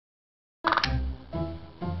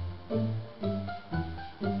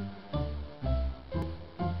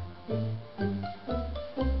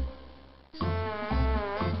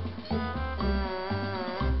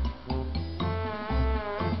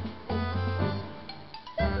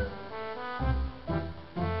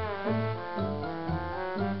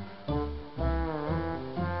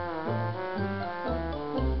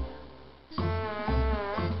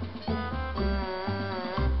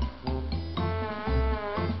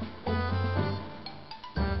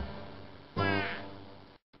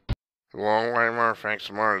Long line artifacts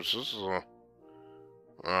of Mars. This is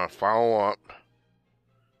a follow-up.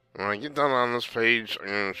 When I get done on this page, I'm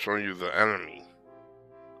going to show you the enemy.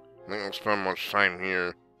 I think I'll spend much time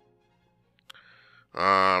here.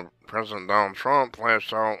 President Donald Trump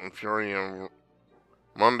lashed out in fury on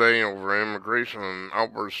Monday over immigration and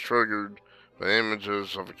outbursts triggered by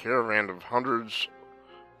images of a caravan of hundreds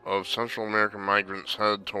of Central American migrants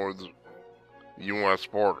headed toward the U.S.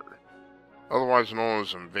 border, otherwise known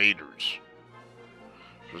as invaders.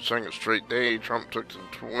 For the second straight day, Trump took to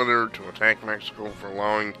Twitter to attack Mexico for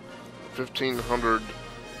allowing a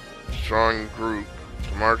 1,500-strong group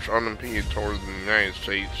to march unimpeded toward the United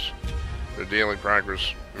States, their daily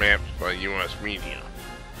progress mapped by U.S. media.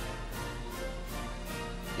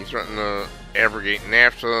 He threatened to abrogate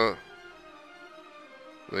NAFTA,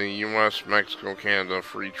 the U.S., Mexico, Canada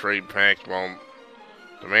Free Trade Pact, while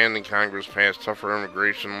demanding Congress pass tougher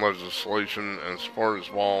immigration legislation and support his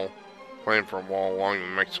plan for a wall along the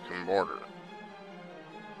Mexican border.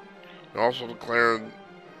 He also declared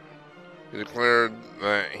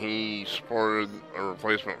that he supported a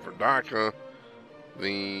replacement for DACA,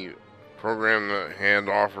 the program that had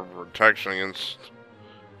offered protection against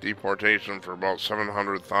deportation for about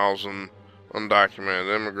 700,000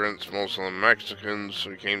 undocumented immigrants, most of them Mexicans,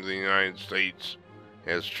 who came to the United States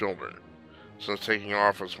as children. Since taking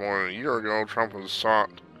office more than a year ago, Trump has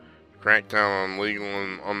sought to crack down on legal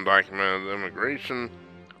and undocumented immigration,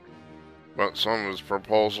 but some of his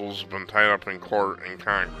proposals have been tied up in court and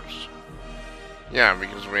Congress. Yeah,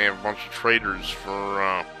 because we have a bunch of traitors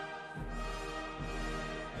for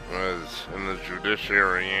in the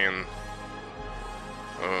judiciary and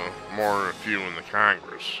more than a few in the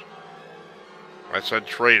Congress. I said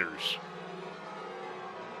traitors.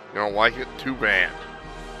 You don't like it? Too bad.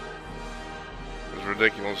 As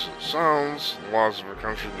ridiculous as it sounds, the laws of our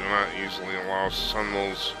country do not easily allow us to send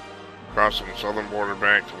those crossing the southern border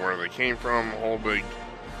back to where they came from. A whole big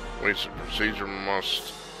wasted procedure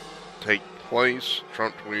must take place.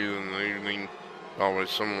 Trump tweeted in the evening, always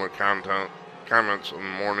similar comments in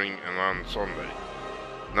the morning and on Sunday.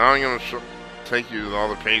 Now I'm going to take you to the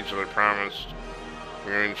other page that I promised. I'm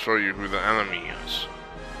going to show you who the enemy is.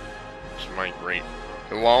 This is my great...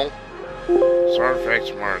 Hello? It's Artifacts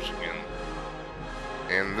of Mars again.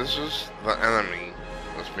 And this is the enemy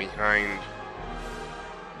that's behind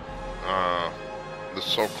the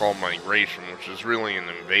so-called migration, which is really an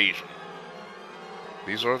invasion.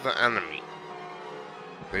 These are the enemy.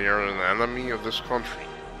 They are an enemy of this country.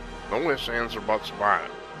 No ifs, ands, or buts about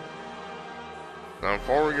it. Now,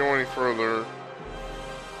 before we go any further,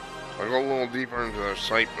 I'll go a little deeper into their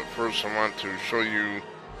site, but first I want to show you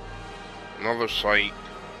another site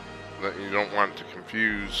that you don't want to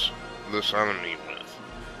confuse this enemy with.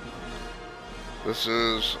 This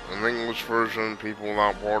is an English version, People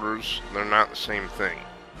Without Borders. They're not the same thing.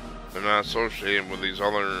 They're not associated with this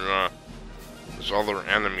other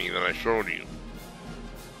enemy that I showed you.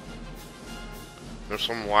 There's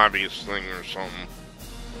some lobbyist thing or something.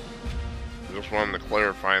 I just wanted to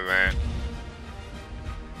clarify that.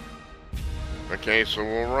 Okay, so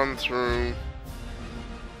we'll run through.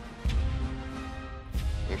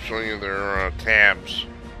 We'll show you their tabs.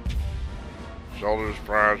 Shelters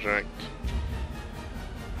Project.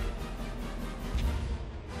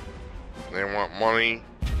 They want money.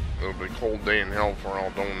 It'll be a cold day in hell before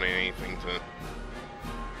I'll donate anything to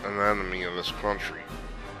an enemy of this country.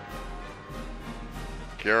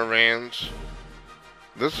 Caravans.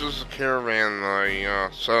 This is the caravan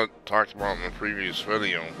that I talked about in the previous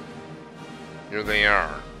video. Here they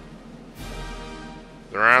are.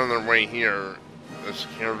 They're on their way here. This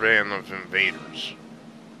caravan of invaders.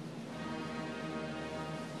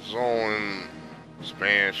 It's all in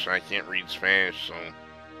Spanish. I can't read Spanish, so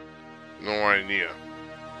no idea.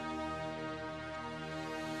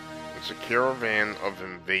 It's a caravan of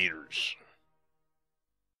invaders.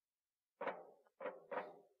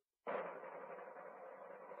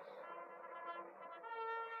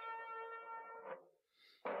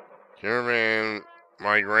 Caravan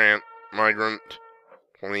Migrant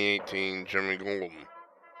 2018 Jimmy Golden.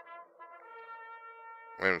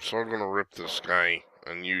 I'm so gonna rip this guy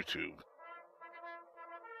on YouTube.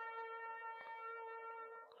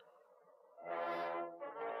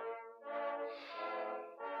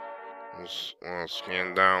 Let's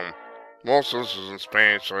scan down. Most of this is in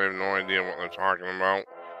Spanish, so I have no idea what they're talking about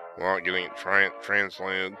without getting it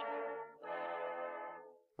translated.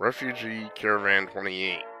 Refugee Caravan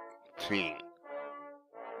 2018.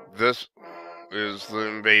 This is the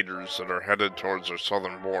invaders that are headed towards our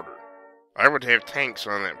southern border. I would have tanks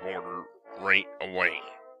on that border right away.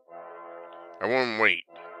 I wouldn't wait.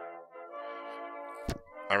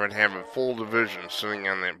 I would have a full division sitting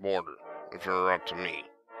on that border, if it were up to me.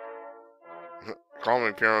 Call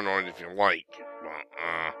me paranoid if you like, but,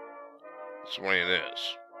 that's the way it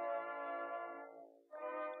is.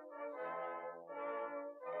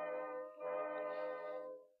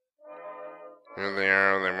 Here they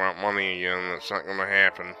are, they want money again, that's not gonna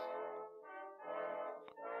happen.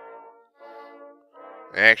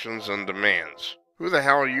 Actions and demands. Who the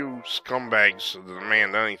hell are you scumbags to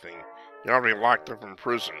demand anything? You ought to be locked up in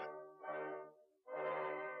prison.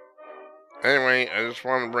 Anyway, I just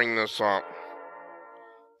want to bring this up.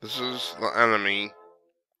 This is the enemy.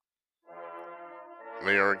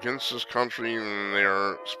 They are against this country and they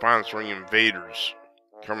are sponsoring invaders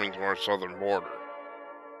coming to our southern border.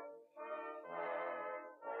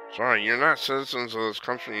 Sorry, you're not citizens of this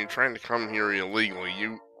country. You're trying to come here illegally.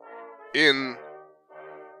 You, in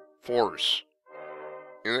force,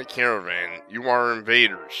 in a caravan, you are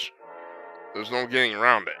invaders. There's no getting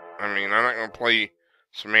around it. I mean, I'm not going to play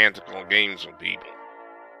semantical games with people.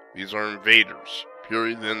 These are invaders.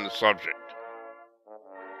 Period. In the subject.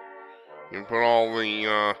 You can put all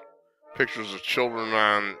the pictures of children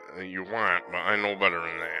on you want, but I know better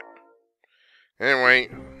than that. Anyway,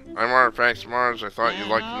 I'm Artifacts Mars. I thought you'd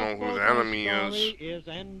like to know who the enemy is.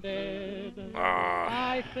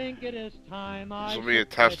 This will be a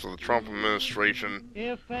test of the Trump administration.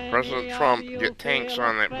 President Trump, get tanks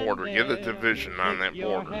on that border. Get a division on that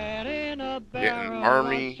border. Get an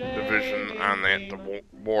army division on that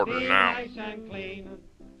border now.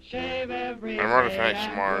 I'm Artifacts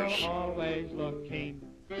Mars.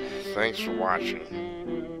 Thanks for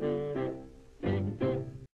watching.